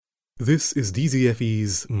This is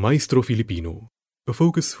DZFE's Maestro Filipino, a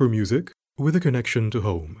focus for music with a connection to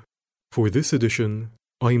home. For this edition,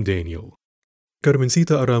 I'm Daniel.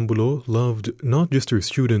 Carmencita Arambulo loved not just her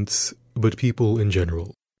students, but people in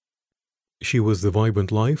general. She was the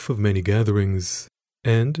vibrant life of many gatherings,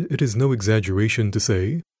 and it is no exaggeration to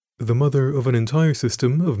say, the mother of an entire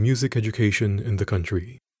system of music education in the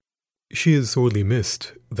country. She is sorely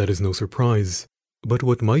missed, that is no surprise, but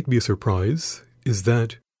what might be a surprise is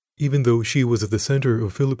that, even though she was at the center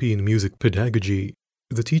of Philippine music pedagogy,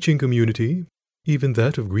 the teaching community, even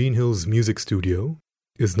that of Green Hills Music Studio,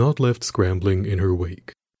 is not left scrambling in her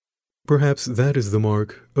wake. Perhaps that is the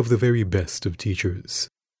mark of the very best of teachers.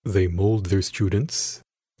 They mold their students,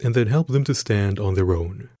 and then help them to stand on their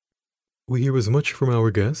own. We hear as much from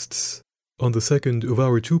our guests on the second of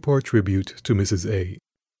our two-part tribute to Mrs. A.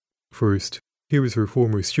 First, here is her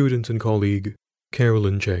former student and colleague,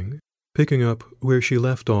 Carolyn Cheng, picking up where she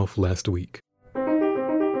left off last week.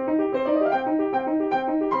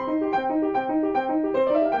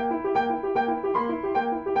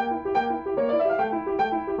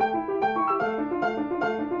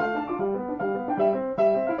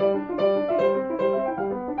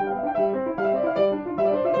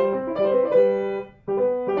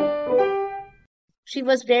 She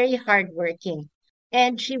was very hardworking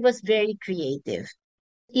and she was very creative.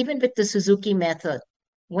 Even with the Suzuki method,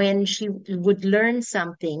 when she would learn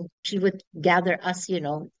something, she would gather us,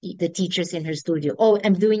 the teachers in her studio. Oh,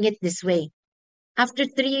 I'm doing it this way. After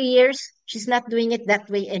 3 years, she's not doing it that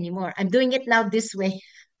way anymore. I'm doing it now this way.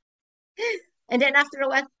 And then after a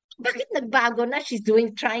while, bakit nagbago na? She's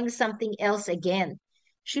trying something else again.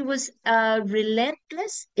 She was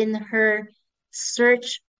relentless in her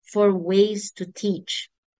search for ways to teach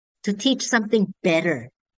something better.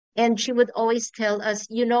 And she would always tell us,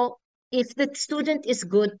 if the student is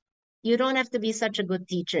good, you don't have to be such a good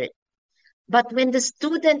teacher. But when the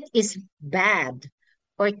student is bad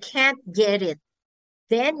or can't get it,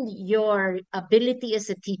 then your ability as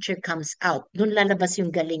a teacher comes out. Dun lalabas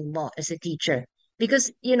yung galing mo as a teacher.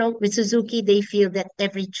 Because, with Suzuki, they feel that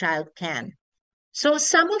every child can. So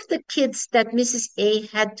some of the kids that Mrs. A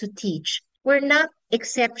had to teach were not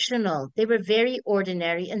exceptional. They were very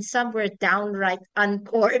ordinary, and some were downright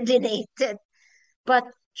uncoordinated. But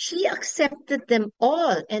she accepted them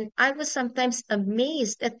all. And I was sometimes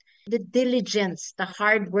amazed at the diligence, the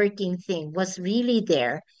hardworking thing was really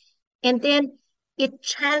there. And then it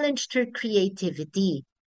challenged her creativity.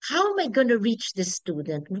 How am I going to reach this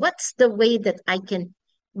student? What's the way that I can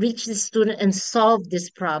reach the student and solve this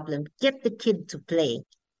problem? Get the kid to play.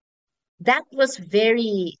 That was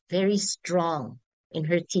very, very strong in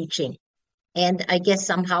her teaching. And I guess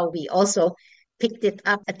somehow we also picked it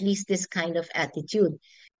up, at least this kind of attitude.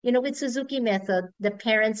 With Suzuki method, the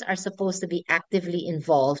parents are supposed to be actively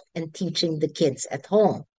involved in teaching the kids at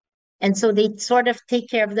home. And so they sort of take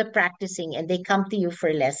care of the practicing and they come to you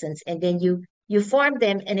for lessons, and then you form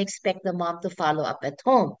them and expect the mom to follow up at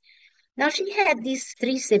home. Now she had these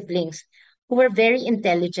three siblings who were very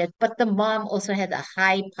intelligent, but the mom also had a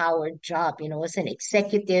high-powered job, was an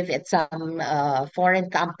executive at some foreign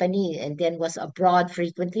company and then was abroad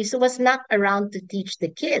frequently, so was not around to teach the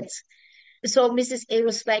kids. So Mrs. A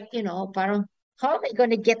was like, parang, how am I going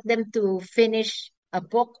to get them to finish a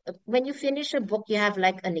book? When you finish a book, you have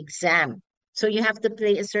like an exam. So you have to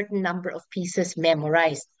play a certain number of pieces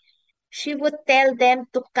memorized. She would tell them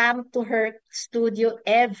to come to her studio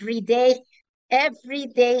every day,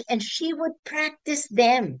 and she would practice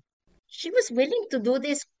them. She was willing to do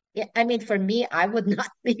this. I mean, for me, I would not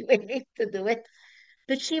be willing to do it,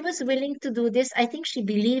 but she was willing to do this. I think she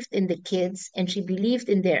believed in the kids and she believed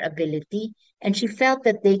in their ability, and she felt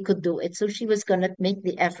that they could do it. So she was going to make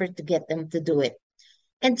the effort to get them to do it.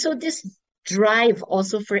 And so this drive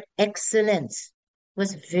also for excellence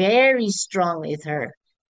was very strong with her,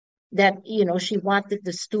 that she wanted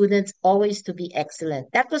the students always to be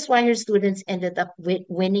excellent. That was why her students ended up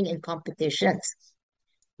winning in competitions.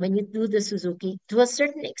 When you do the Suzuki, to a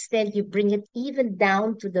certain extent, you bring it even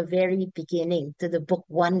down to the very beginning, to the book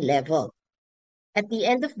one level. At the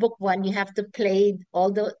end of book one, you have to play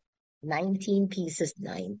all the 19 pieces,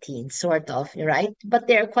 19 sort of, right? But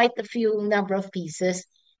there are quite a few number of pieces.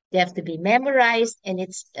 They have to be memorized, and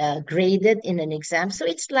it's graded in an exam. So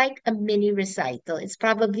it's like a mini recital. It's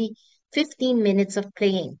probably 15 minutes of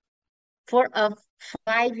playing. For a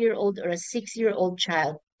 5-year-old or a 6-year-old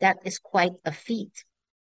child, that is quite a feat.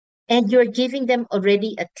 And you're giving them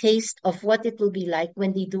already a taste of what it will be like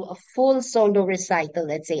when they do a full solo recital,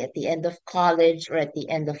 let's say at the end of college or at the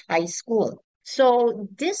end of high school. So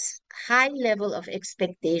this high level of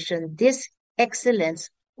expectation, this excellence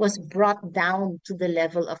was brought down to the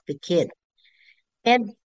level of the kid.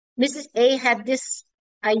 And Mrs. A had this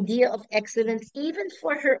idea of excellence even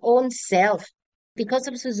for her own self. Because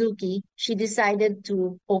of Suzuki, she decided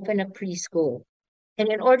to open a preschool.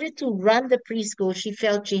 And in order to run the preschool, she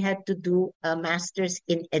felt she had to do a master's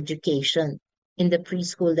in education in the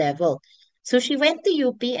preschool level. So she went to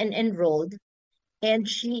UP and enrolled, and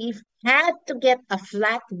she had to get a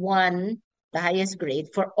flat one, the highest grade,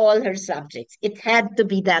 for all her subjects. It had to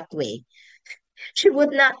be that way. She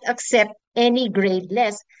would not accept any grade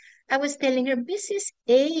less. I was telling her, Mrs.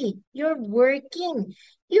 A, you're working.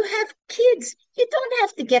 You have kids. You don't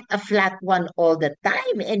have to get a flat one all the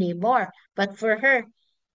time anymore. But for her,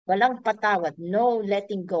 walang patawad, no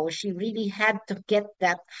letting go. She really had to get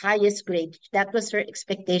that highest grade. That was her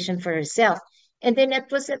expectation for herself. And then it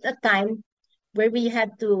was at a time where we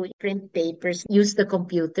had to print papers, use the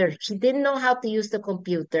computer. She didn't know how to use the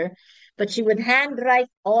computer, but she would handwrite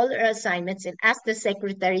all her assignments and ask the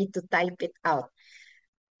secretary to type it out.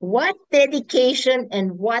 What dedication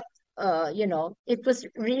and what, it was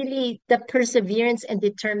really the perseverance and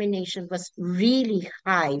determination was really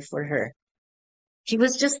high for her. She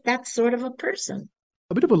was just that sort of a person.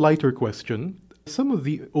 A bit of a lighter question. Some of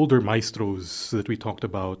the older maestros that we talked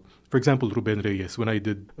about, for example, Ruben Reyes, when I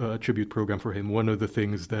did a tribute program for him, one of the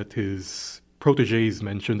things that his proteges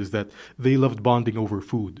mentioned is that they loved bonding over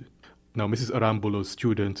food. Now, Mrs. Arambulo's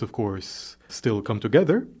students, of course, still come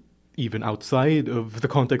together, even outside of the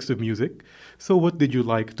context of music. So what did you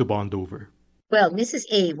like to bond over? Well, Mrs.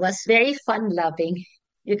 A was very fun-loving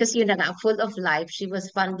because, full of life. She was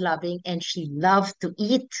fun-loving and she loved to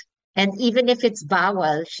eat. And even if it's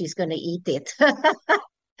bawal, she's going to eat it.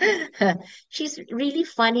 She's really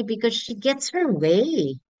funny because she gets her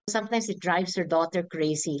way. Sometimes it drives her daughter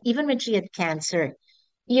crazy, even when she had cancer.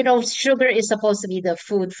 Sugar is supposed to be the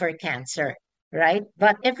food for cancer, right?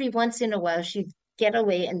 But every once in a while, she'd get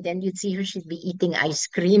away and then you'd see her, she'd be eating ice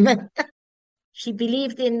cream. She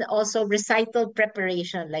believed in also recital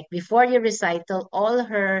preparation. Like before your recital, all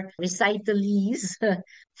her recitalees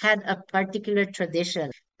had a particular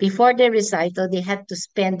tradition. Before their recital, they had to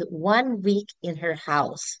spend 1 week in her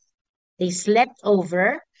house. They slept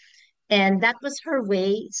over, and that was her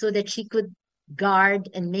way so that she could guard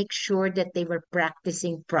and make sure that they were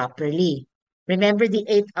practicing properly. Remember the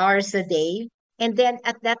 8 hours a day? And then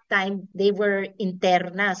at that time, they were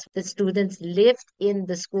internas. The students lived in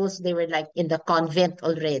the schools. They were like in the convent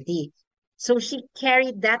already. So she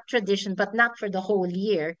carried that tradition, but not for the whole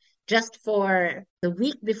year, just for the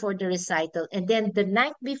week before the recital. And then the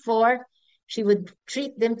night before, she would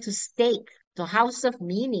treat them to steak, to House of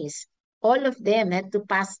Minis. All of them had to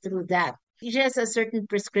pass through that. She has a certain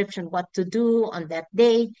prescription what to do on that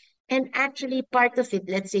day. And actually, part of it,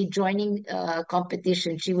 let's say joining a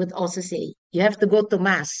competition, she would also say, you have to go to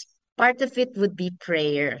mass. Part of it would be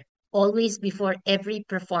prayer, always before every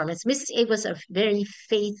performance. Mrs. A was a very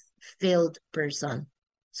faith-filled person.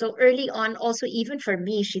 So early on, also, even for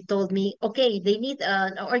me, she told me, okay, they need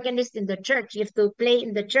an organist in the church. You have to play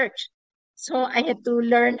in the church. So I had to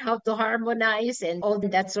learn how to harmonize and all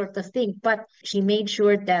that sort of thing. But she made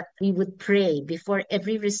sure that we would pray before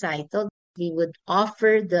every recital. We would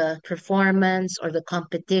offer the performance or the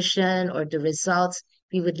competition or the results.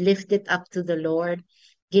 We would lift it up to the Lord,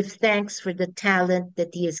 give thanks for the talent that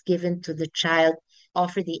He has given to the child,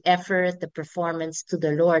 offer the effort, the performance to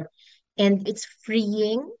the Lord. And it's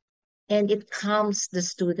freeing and it calms the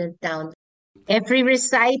student down. Every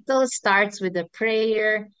recital starts with a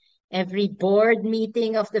prayer. Every board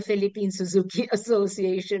meeting of the Philippine Suzuki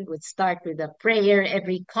Association would start with a prayer.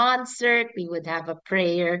 Every concert, we would have a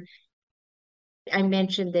prayer. I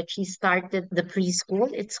mentioned that she started the preschool.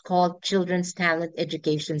 It's called Children's Talent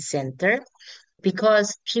Education Center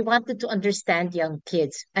because she wanted to understand young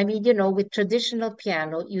kids. I mean, with traditional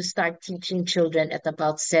piano, you start teaching children at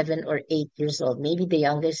about 7 or 8 years old. Maybe the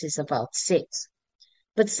youngest is about 6.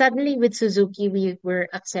 But suddenly with Suzuki, we were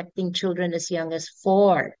accepting children as young as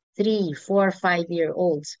 4, 3, 4,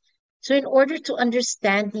 5-year-olds. So in order to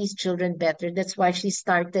understand these children better, that's why she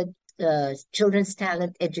started Children's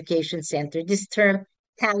Talent Education Center. This term,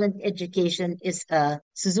 talent education, is a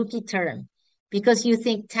Suzuki term because you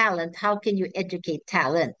think talent, how can you educate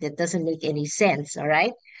talent? That doesn't make any sense, all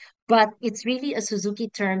right? But it's really a Suzuki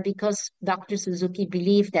term because Dr. Suzuki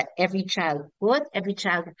believed that every child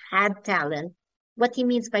had talent. What he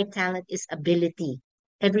means by talent is ability.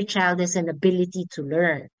 Every child has an ability to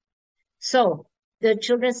learn. So the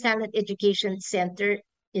Children's Talent Education Center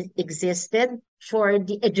existed for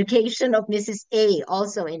the education of Mrs. A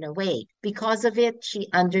also in a way. Because of it, she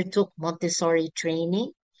undertook Montessori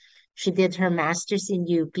training. She did her master's in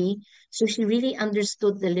UP. So she really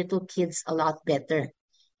understood the little kids a lot better.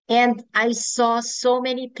 And I saw so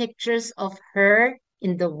many pictures of her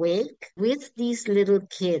in the wake with these little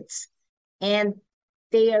kids. And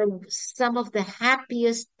they are some of the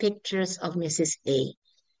happiest pictures of Mrs. A.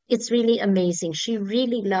 It's really amazing. She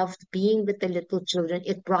really loved being with the little children.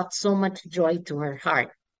 It brought so much joy to her heart.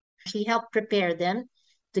 She helped prepare them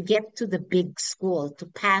to get to the big school, to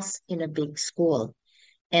pass in a big school.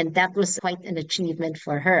 And that was quite an achievement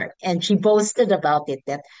for her. And she boasted about it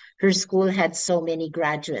that her school had so many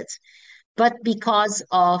graduates. But because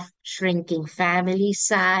of shrinking family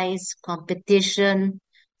size, competition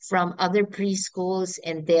from other preschools,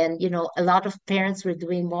 and then, a lot of parents were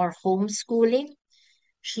doing more homeschooling,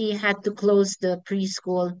 she had to close the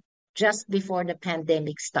preschool just before the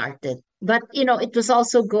pandemic started. But, it was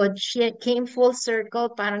also good. She came full circle.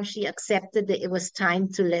 Parang she accepted that it was time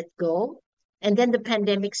to let go. And then the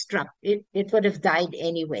pandemic struck. It would have died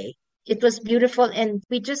anyway. It was beautiful and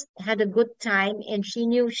we just had a good time and she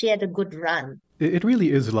knew she had a good run. It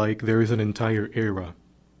really is like there is an entire era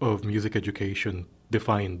of music education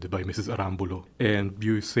defined by Mrs. Arambulo. And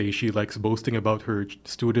you say she likes boasting about her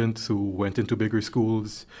students who went into bigger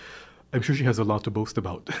schools. I'm sure she has a lot to boast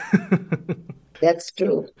about. That's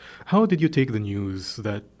true. How did you take the news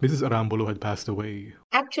that Mrs. Arambulo had passed away?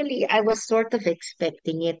 Actually, I was sort of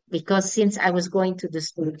expecting it because since I was going to the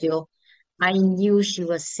studio, I knew she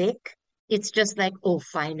was sick. It's just like, oh,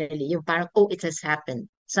 finally, yung parang, oh, it has happened.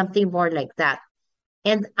 Something more like that.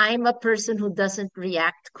 And I'm a person who doesn't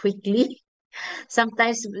react quickly.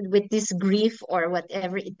 Sometimes with this grief or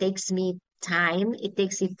whatever, it takes me time. It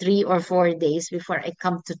takes me 3 or 4 days before I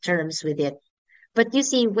come to terms with it. But you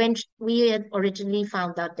see, when we had originally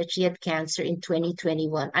found out that she had cancer in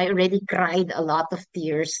 2021, I already cried a lot of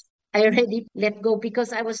tears. I already let go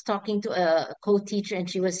because I was talking to a co-teacher and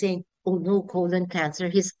she was saying, oh no, colon cancer.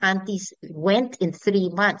 His aunties went in 3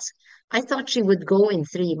 months. I thought she would go in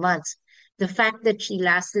 3 months. The fact that she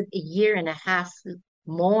lasted a year and a half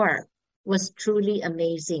more was truly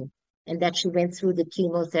amazing. And that she went through the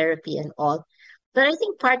chemotherapy and all. But I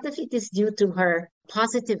think part of it is due to her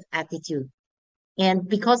positive attitude. And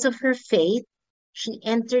because of her faith, she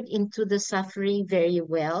entered into the suffering very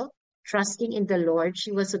well, trusting in the Lord.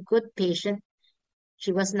 She was a good patient.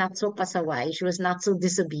 She was not so pasaway. She was not so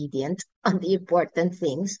disobedient on the important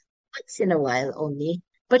things, once in a while only.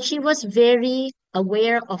 But she was very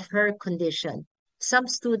aware of her condition. Some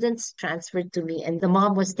students transferred to me, and the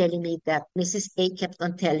mom was telling me that Mrs. A kept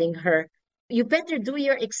on telling her, you better do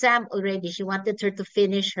your exam already. She wanted her to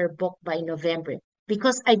finish her book by November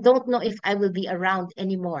because I don't know if I will be around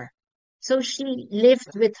anymore. So she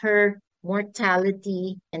lived with her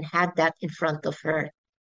mortality and had that in front of her.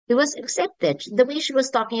 It was accepted. The way she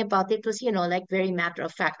was talking about it was, like very matter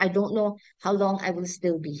of fact. I don't know how long I will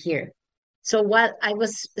still be here. So while I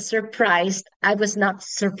was surprised, I was not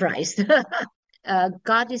surprised.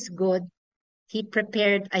 God is good. He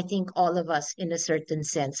prepared, I think, all of us in a certain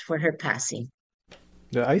sense for her passing.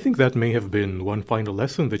 I think that may have been one final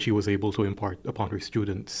lesson that she was able to impart upon her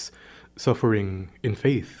students, suffering in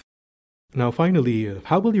faith. Now, finally,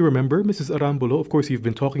 how will you remember Mrs. Arambulo? Of course, you've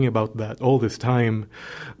been talking about that all this time,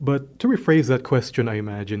 but to rephrase that question, I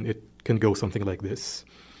imagine it can go something like this.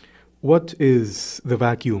 What is the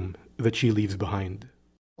vacuum that she leaves behind?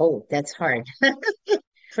 Oh, that's hard.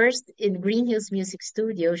 First, in Green Hills Music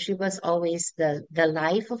Studio, she was always the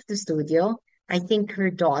life of the studio. I think her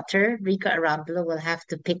daughter, Rica Arambulo, will have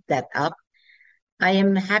to pick that up. I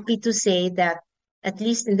am happy to say that, at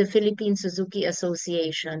least in the Philippine Suzuki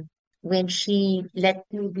Association, when she let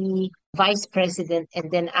me be vice president, and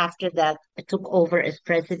then after that, I took over as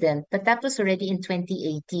president. But that was already in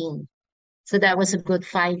 2018. So that was a good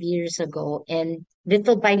 5 years ago. And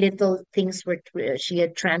little by little, she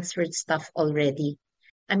had transferred stuff already.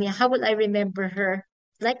 I mean, how will I remember her?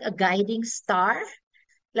 Like a guiding star,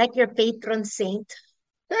 like your patron saint.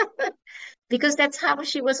 Because that's how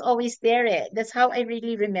she was always there. That's how I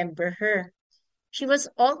really remember her. She was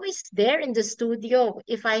always there in the studio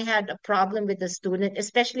if I had a problem with a student,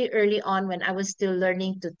 especially early on when I was still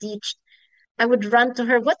learning to teach. I would run to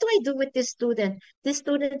her. What do I do with this student? This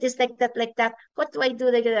student is like that, like that. What do I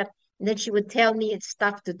do like that? And then she would tell me it's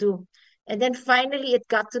stuff to do. And then finally it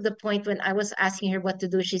got to the point when I was asking her what to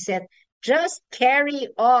do. She said, just carry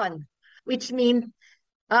on, which means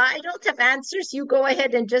I don't have answers. You go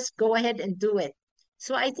ahead and just go ahead and do it.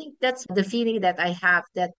 So I think that's the feeling that I have,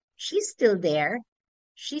 that she's still there.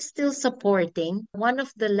 She's still supporting. One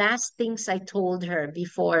of the last things I told her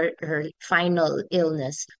before her final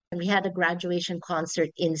illness, we had a graduation concert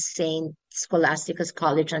in St. Scholastica's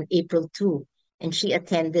College on April 2. and she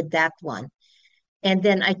attended that one. And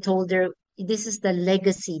then I told her, this is the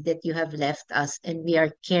legacy that you have left us, and we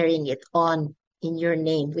are carrying it on in your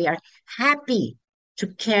name. We are happy to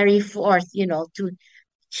carry forth, to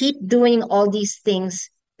keep doing all these things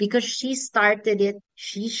because she started it.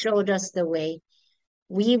 She showed us the way.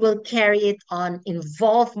 We will carry it on,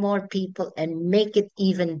 involve more people, and make it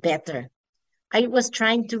even better. I was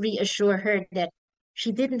trying to reassure her that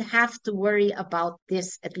she didn't have to worry about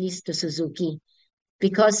this, at least to Suzuki,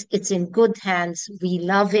 because it's in good hands. We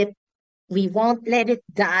love it. We won't let it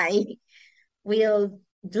die. We'll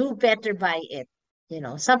do better by it,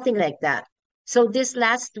 something like that. So this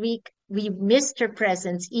last week, we missed her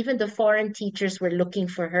presence. Even the foreign teachers were looking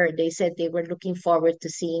for her. They said they were looking forward to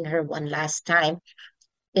seeing her one last time.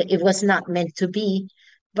 It was not meant to be,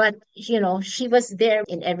 but, she was there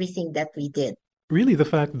in everything that we did. Really, the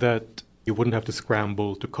fact that you wouldn't have to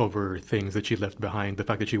scramble to cover things that she left behind, the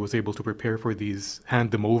fact that she was able to prepare for these,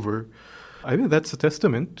 hand them over, I think that's a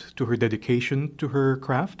testament to her dedication to her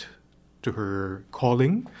craft, to her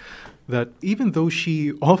calling, that even though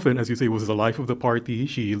she often, as you say, was the life of the party,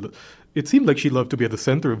 it seemed like she loved to be at the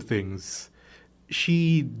center of things.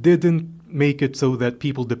 She didn't make it so that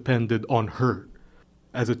people depended on her.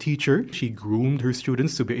 As a teacher, she groomed her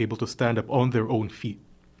students to be able to stand up on their own feet.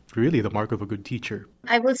 Really the mark of a good teacher.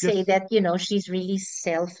 I will say Yes. that, she's really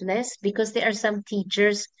selfless because there are some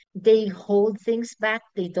teachers, they hold things back.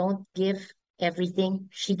 They don't give everything.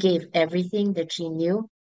 She gave everything that she knew.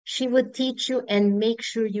 She would teach you and make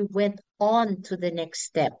sure you went on to the next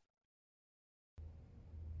step.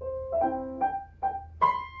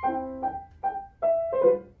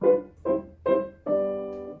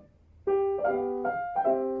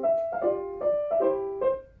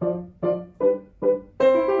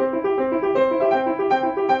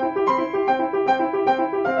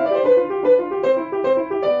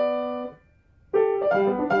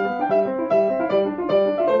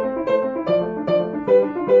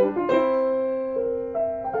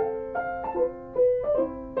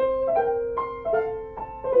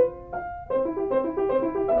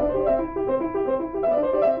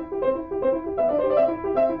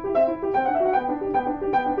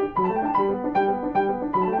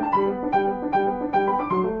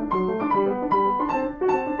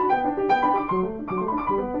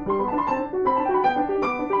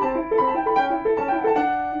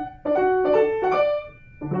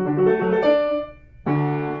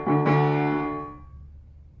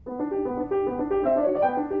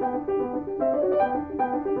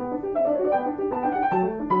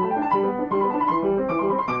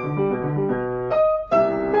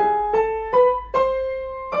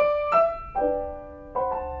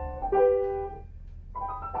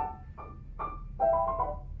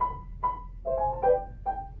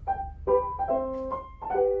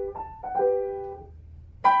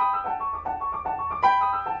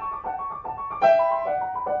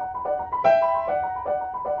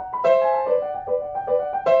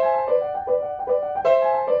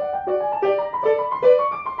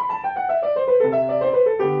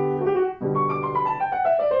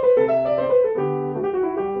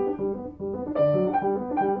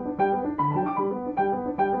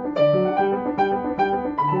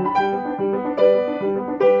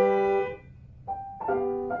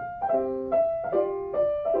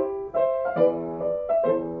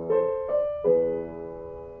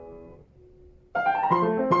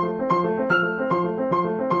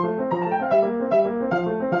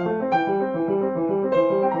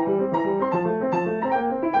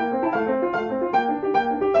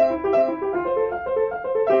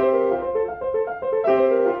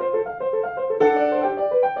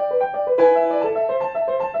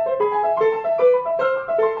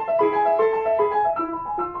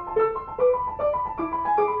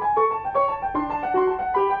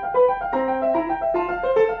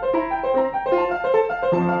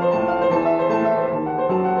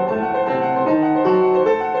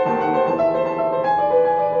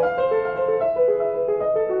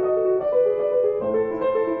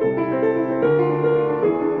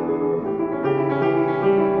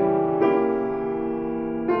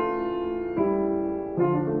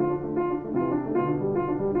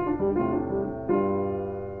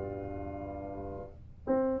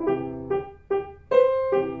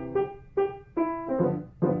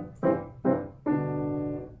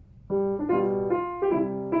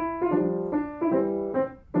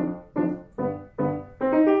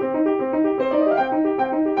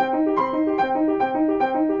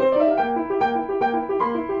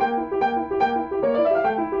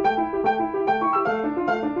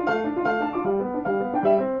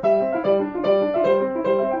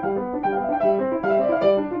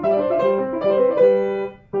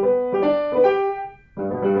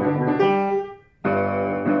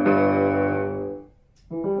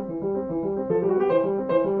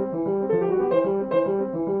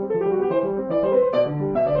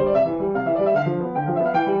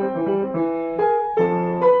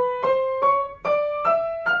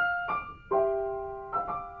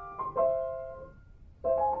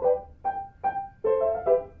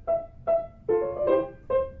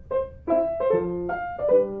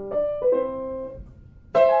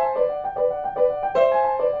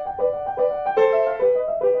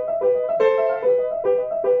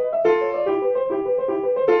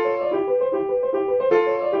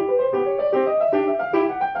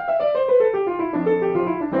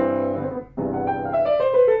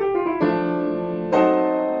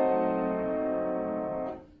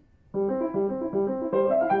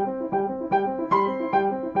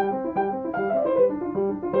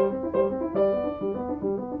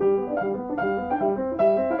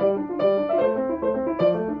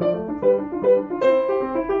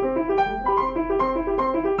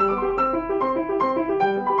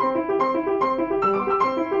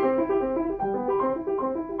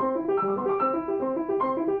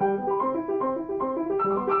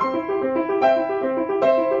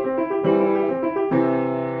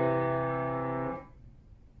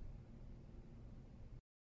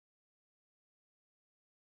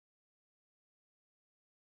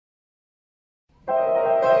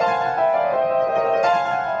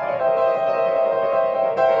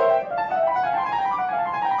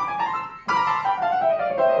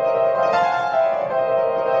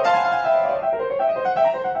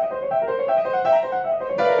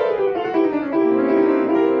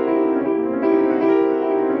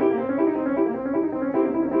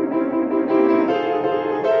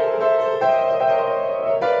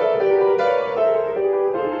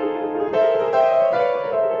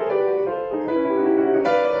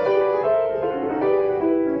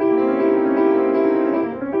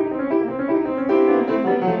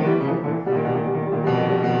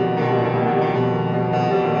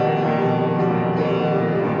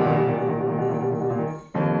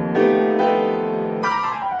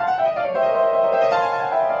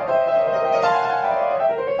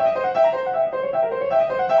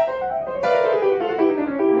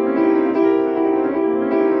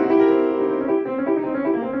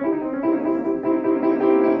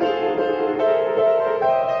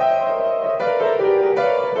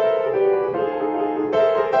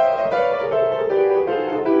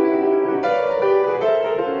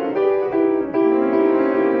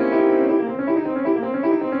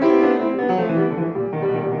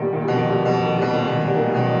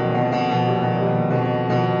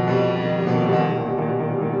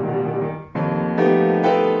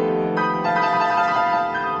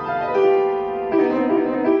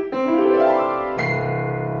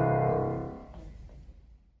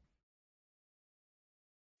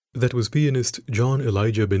 That was pianist John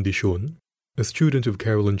Elijah Bendicion, a student of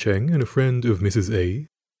Carolyn Cheng and a friend of Mrs. A,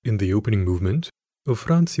 in the opening movement of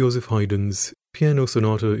Franz Joseph Haydn's Piano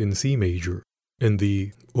Sonata in C major and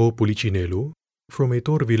the O Policinello from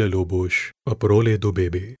Heitor Villa-Lobos, A Parole do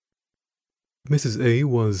Bebe. Mrs. A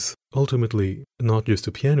was ultimately not just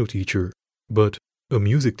a piano teacher, but a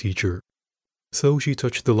music teacher. So she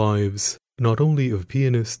touched the lives not only of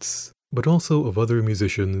pianists, but also of other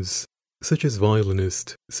musicians, such as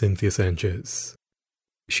violinist Cynthia Sanchez.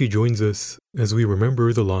 She joins us as we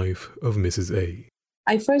remember the life of Mrs. A.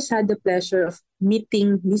 I first had the pleasure of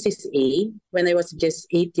meeting Mrs. A when I was just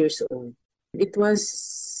 8 years old. It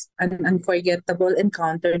was an unforgettable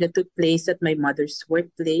encounter that took place at my mother's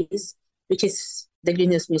workplace, which is the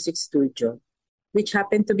Greenhouse Music Studio, which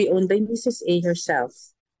happened to be owned by Mrs. A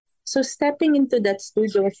herself. So stepping into that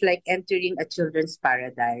studio was like entering a children's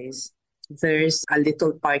paradise. There's a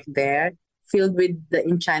little park there filled with the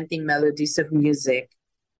enchanting melodies of music.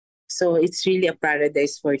 So it's really a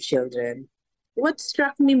paradise for children. What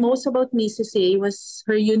struck me most about Mrs. A was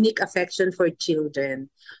her unique affection for children.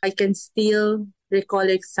 I can still recall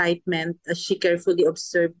excitement as she carefully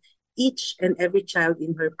observed each and every child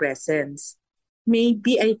in her presence.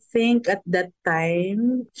 Maybe I think at that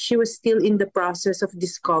time, she was still in the process of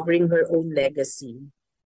discovering her own legacy.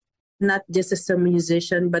 Not just as a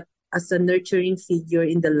musician, but as a nurturing figure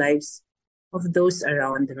in the lives of those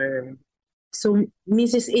around her. So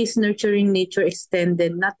Mrs. A's nurturing nature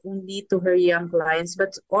extended not only to her young clients,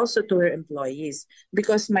 but also to her employees,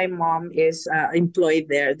 because my mom is employed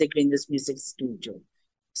there at the Greenhouse Music Studio.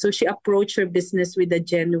 So she approached her business with a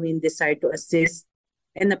genuine desire to assist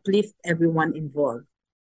and uplift everyone involved.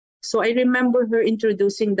 So I remember her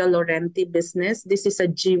introducing the Laurenti business. This is a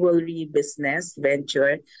jewelry business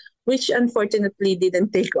venture, which unfortunately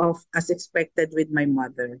didn't take off as expected with my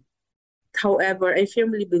mother. However, I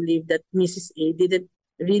firmly believe that Mrs. A didn't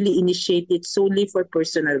really initiate it solely for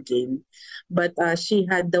personal gain, but she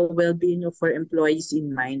had the well-being of her employees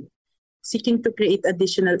in mind, seeking to create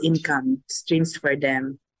additional income streams for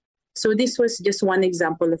them. So this was just one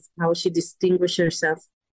example of how she distinguished herself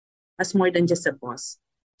as more than just a boss.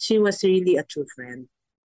 She was really a true friend.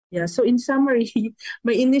 Yeah, so in summary,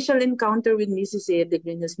 my initial encounter with Mrs. A at the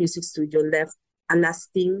Greenhouse Music Studio left a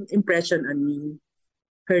lasting impression on me.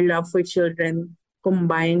 Her love for children,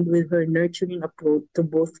 combined with her nurturing approach to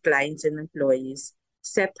both clients and employees,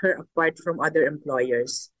 set her apart from other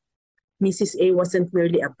employers. Mrs. A wasn't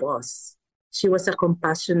merely a boss. She was a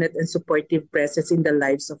compassionate and supportive presence in the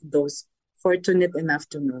lives of those fortunate enough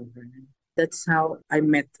to know her. That's how I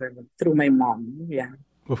met her, through my mom. Yeah.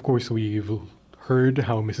 Of course, we've heard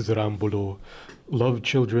how Mrs. Arambulo loved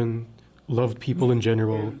children, loved people in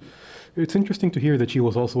general. It's interesting to hear that she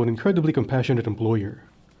was also an incredibly compassionate employer.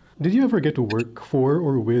 Did you ever get to work for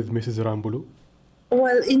or with Mrs. Arambulo?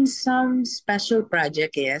 Well, in some special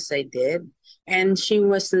project, yes, I did. And she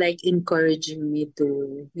was like encouraging me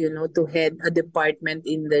to, to head a department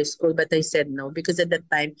in the school. But I said no, because at that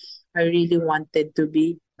time, I really wanted to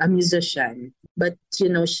be a musician. But,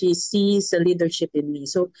 she sees a leadership in me.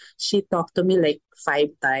 So she talked to me like 5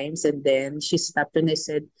 times, and then she stopped and I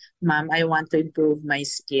said, Ma'am, I want to improve my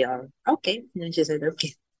skill. Okay. And then she said,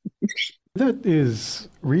 okay. That is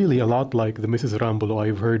really a lot like the Mrs. Arambulo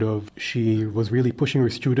I've heard of. She was really pushing her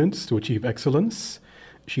students to achieve excellence.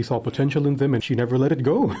 She saw potential in them and she never let it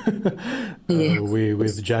go.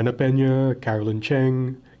 With Jana Peña, Carolyn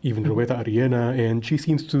Cheng, even Roweta Ariena, and she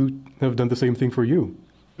seems to have done the same thing for you.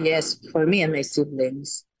 Yes, for me and my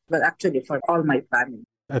siblings, but actually for all my family.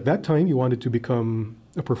 At that time, you wanted to become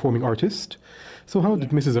a performing artist. So how did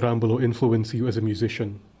Mrs. Arambulo influence you as a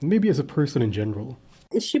musician, maybe as a person in general?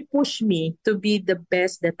 She pushed me to be the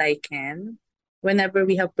best that I can whenever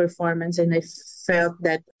we have performance, and I felt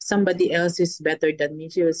that somebody else is better than me.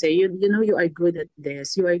 She would say, you are good at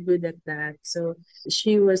this, you are good at that. So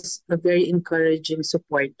she was a very encouraging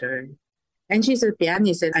supporter. And she's a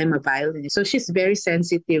pianist and I'm a violinist. So she's very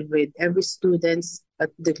sensitive with every student at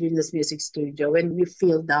the Greenhouse Music Studio. When we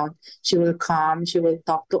feel down, she will come, she will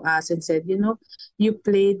talk to us and said, you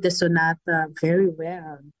played the sonata very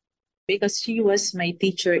well. Because she was my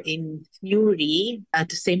teacher in theory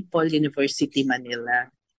at St. Paul University, Manila.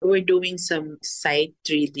 We're doing some sight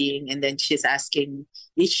reading, and then she's asking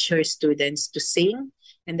each her students to sing.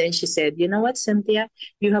 And then she said, you know what, Cynthia,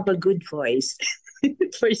 you have a good voice.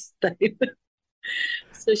 First time.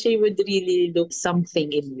 So she would really look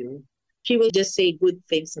something in you. She will just say good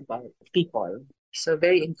things about people. So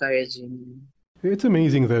very encouraging. It's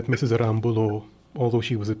amazing that Mrs. Arambulo, although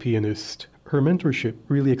she was a pianist, her mentorship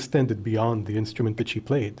really extended beyond the instrument that she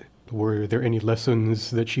played. Were there any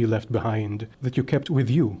lessons that she left behind that you kept with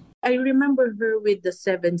you I remember her with the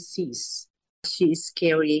 7 C's. She is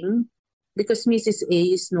caring because Mrs. A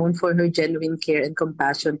is known for her genuine care and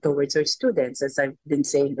compassion towards her students, as I've been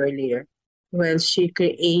saying earlier. Well, she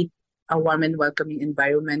creates a warm and welcoming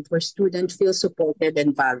environment where students feel supported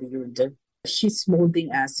and valued. She's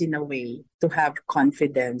molding us in a way to have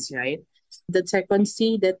confidence, right? The second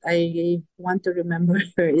C that I want to remember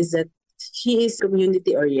her is that she is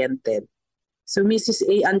community oriented. So Mrs.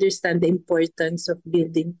 A understand the importance of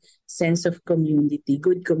building sense of community,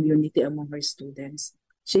 good community among her students.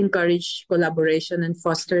 She encouraged collaboration and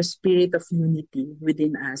foster spirit of unity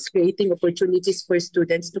within us, creating opportunities for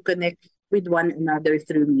students to connect with one another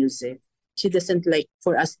through music. She doesn't like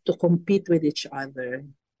for us to compete with each other.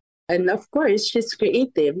 And of course, she's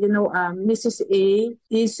creative. Mrs. A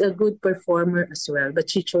is a good performer as well, but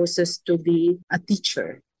she chose to be a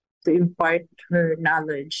teacher to impart her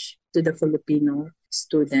knowledge to the Filipino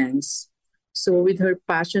students. So with her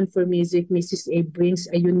passion for music, Mrs. A brings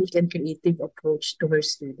a unique and creative approach to her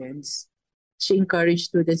students. She encouraged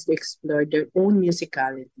students to explore their own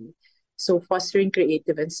musicality. So fostering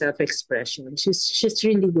creative and self-expression. She's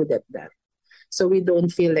really good at that. So we don't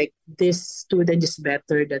feel like this student is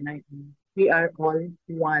better than I am. We are all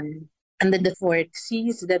one. And then the fourth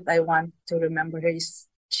C's that I want to remember her is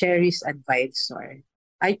Cherry's advisor.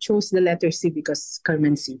 I chose the letter C because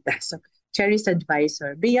Carmencita. So Cherry's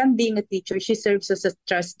advisor. Beyond being a teacher, she serves as a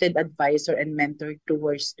trusted advisor and mentor to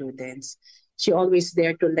her students. She always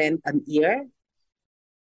there to lend an ear,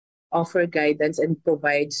 offer guidance, and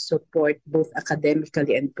provide support both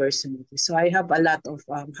academically and personally. So I have a lot of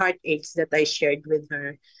heartaches that I shared with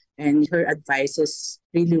her, and her advices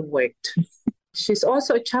really worked. She's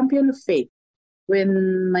also a champion of faith.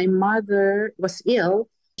 When my mother was ill,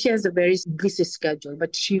 she has a very busy schedule,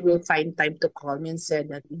 but she will find time to call me and said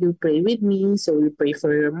that you pray with me, so we pray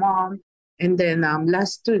for your mom. And then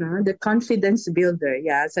the confidence builder.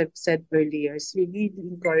 Yeah, as I've said earlier, she really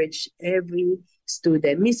encourage every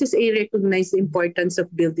student. Mrs. A recognized the importance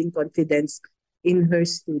of building confidence in her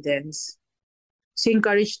students. She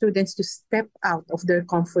encouraged students to step out of their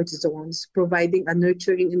comfort zones, providing a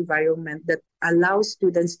nurturing environment that allows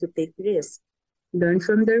students to take risks, learn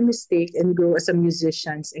from their mistake, and grow as a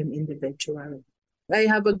musicians and individual. I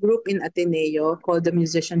have a group in Ateneo called the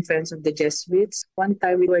Musician Friends of the Jesuits. One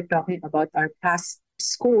time we were talking about our past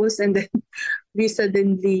schools, and then we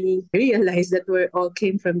suddenly realized that we all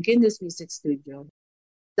came from Guinness Music Studio.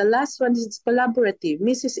 The last one is collaborative.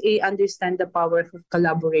 Mrs. A understands the power of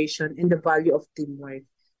collaboration and the value of teamwork.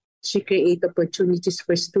 She creates opportunities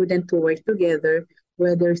for students to work together,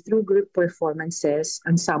 whether through group performances,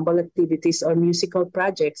 ensemble activities, or musical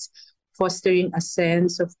projects, fostering a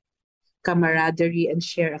sense of camaraderie and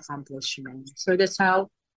shared accomplishment. So that's how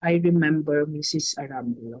I remember Mrs.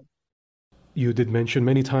 Arambulo. You did mention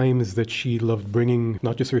many times that she loved bringing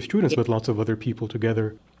not just her students, but lots of other people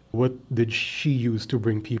together. What did she use to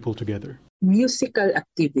bring people together? Musical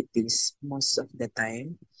activities most of the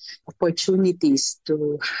time, opportunities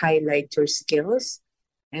to highlight your skills.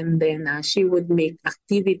 And then she would make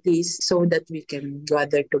activities so that we can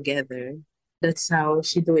gather together. That's how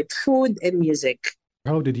she do it, food and music.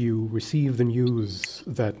 How did you receive the news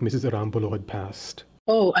that Mrs. Arambulo had passed?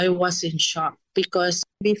 Oh, I was in shock because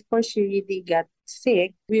before she really got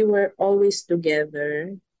sick, we were always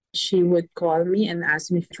together. She would call me and ask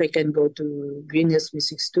me if I can go to Green Hills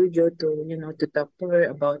Music Studio to talk to her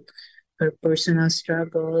about her personal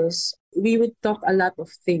struggles. We would talk a lot of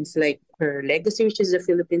things like her legacy, which is the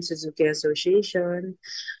Philippine Suzuki Association,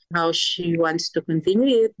 how she wants to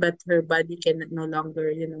continue it, but her body can no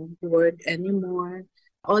longer, work anymore.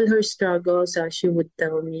 All her struggles, she would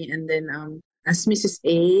tell me. And then as Mrs.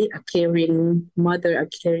 A caring mother, a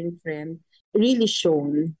caring friend, really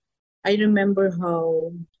shown. I remember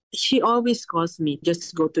how she always calls me,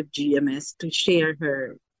 just go to GMS to share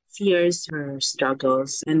her fears, her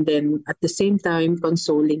struggles, and then at the same time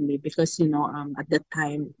consoling me because at that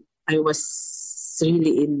time I was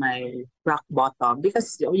really in my rock bottom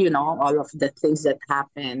because all of the things that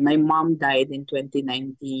happened. My mom died in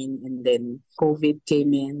 2019, and then COVID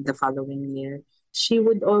came in the following year. She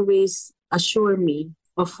would always assure me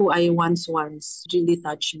of who I once was. Really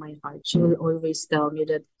touched my heart. She will always tell me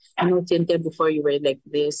that, Cynthia, before you were like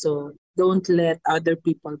this, so don't let other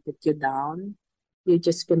people put you down. You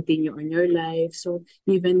just continue on your life. So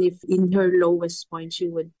even if in her lowest point, she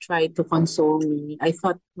would try to console me. I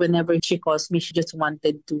thought whenever she calls me, she just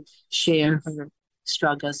wanted to share her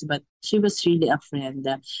struggles, but she was really a friend.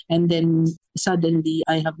 And then suddenly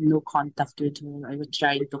I have no contact with her. I was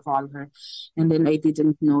trying to call her. And then I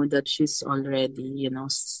didn't know that she's already,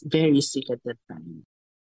 very sick at that time.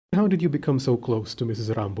 How did you become so close to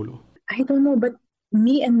Mrs. Arambulo? I don't know, but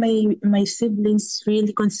me and my siblings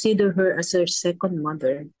really consider her as our second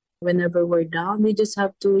mother. Whenever we're down, we just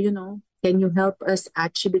have to, can you help us,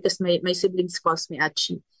 Achi? Because my siblings calls me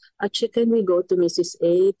Achi. Achi, can we go to Mrs.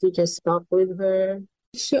 A to just talk with her?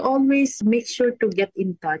 She always makes sure to get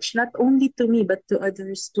in touch, not only to me, but to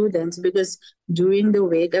other students, because during the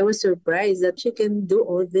week, I was surprised that she can do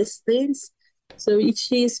all these things. So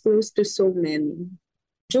she is close to so many.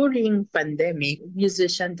 During pandemic,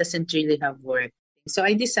 musician doesn't really have work. So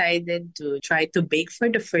I decided to try to bake for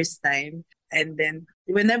the first time. And then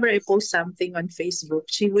whenever I post something on Facebook,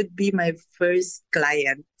 she would be my first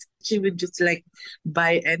client. She would just like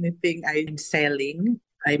buy anything I'm selling.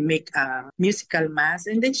 I make a musical mask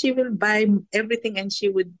and then she will buy everything and she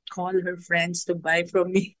would call her friends to buy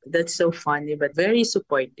from me. That's so funny, but very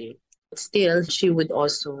supportive. Still, she would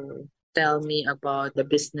also tell me about the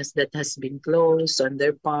business that has been closed on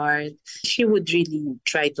their part. She would really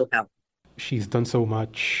try to help. She's done so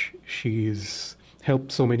much. She's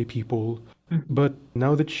helped so many people. But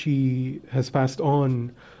now that she has passed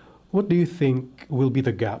on, what do you think will be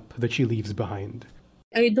the gap that she leaves behind?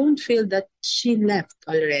 I don't feel that she left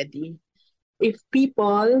already. If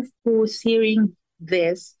people who's hearing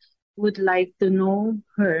this would like to know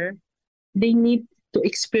her, they need to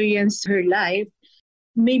experience her life.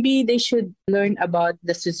 Maybe they should learn about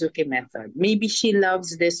the Suzuki method. Maybe she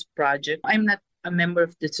loves this project. I'm not a member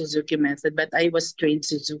of the Suzuki method, but I was trained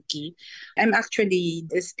Suzuki. I'm actually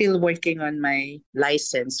still working on my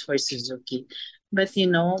license for Suzuki. But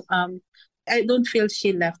I don't feel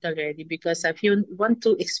she left already because if you want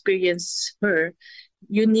to experience her,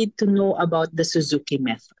 you need to know about the Suzuki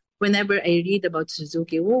method. Whenever I read about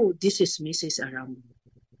Suzuki, oh, this is Mrs. Arambulo.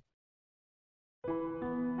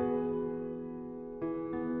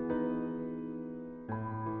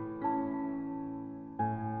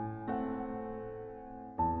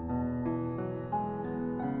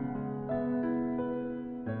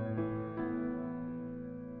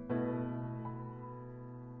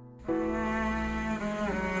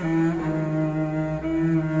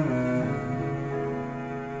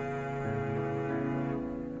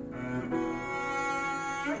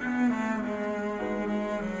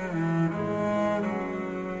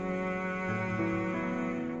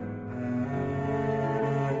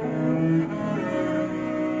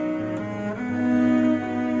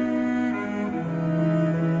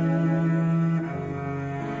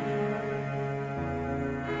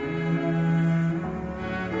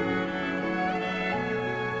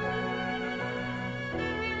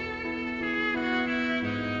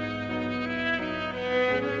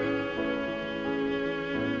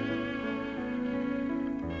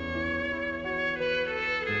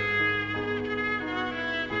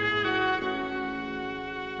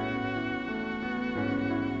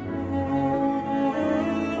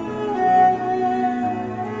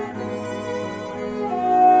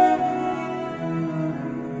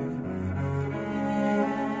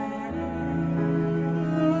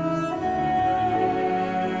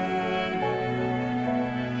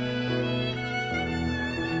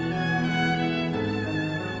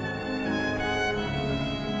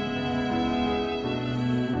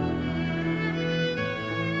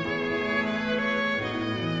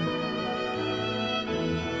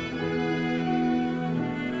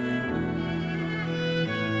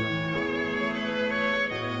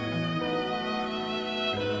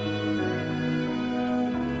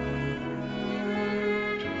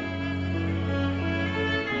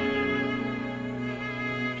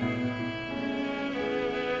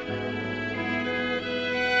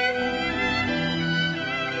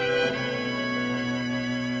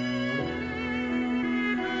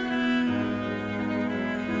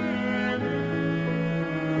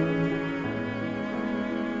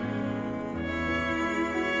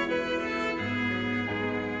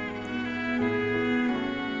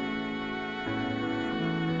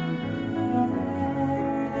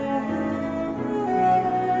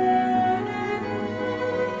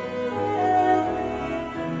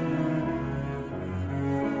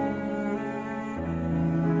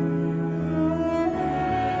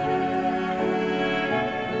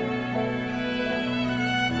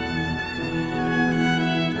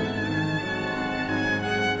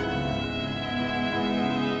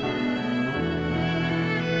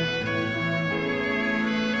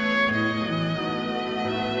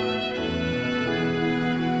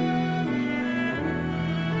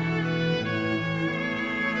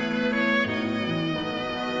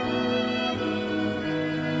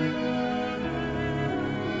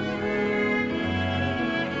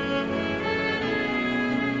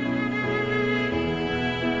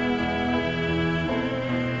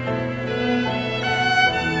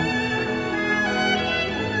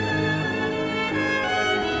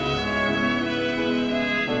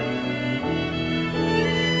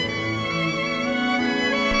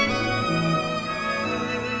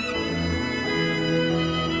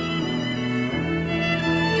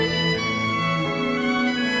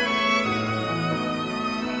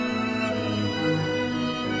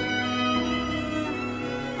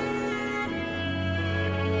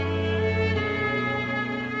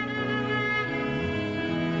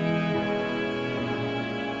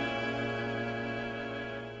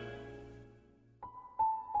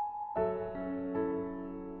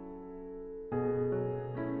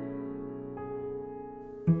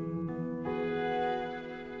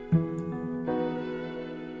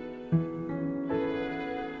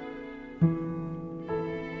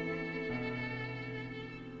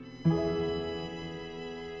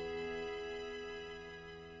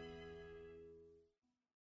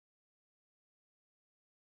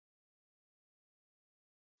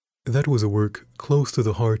 That was a work close to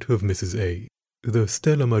the heart of Mrs. A. The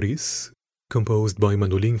Stella Maris, composed by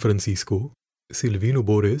Manoling Francisco, Silvino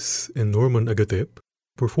Bores, and Norman Agatep,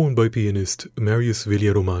 performed by pianist Marius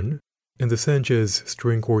Villaroman, and the Sanchez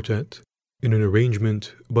String Quartet, in an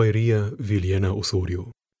arrangement by Ria Villena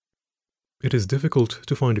Osorio. It is difficult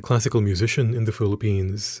to find a classical musician in the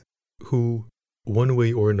Philippines who, one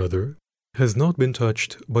way or another, has not been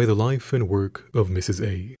touched by the life and work of Mrs.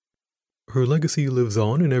 A. Her legacy lives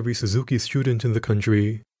on in every Suzuki student in the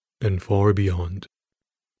country and far beyond.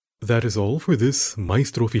 That is all for this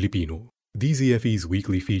Maestro Filipino, DZFE's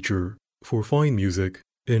weekly feature for fine music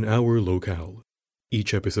in our locale.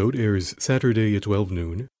 Each episode airs Saturday at 12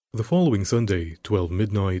 noon, the following Sunday, 12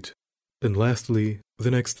 midnight, and lastly,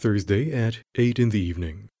 the next Thursday at 8 in the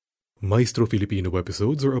evening. Maestro Filipino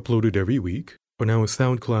episodes are uploaded every week on our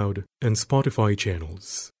SoundCloud and Spotify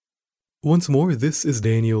channels. Once more, this is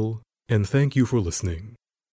Daniel, and thank you for listening.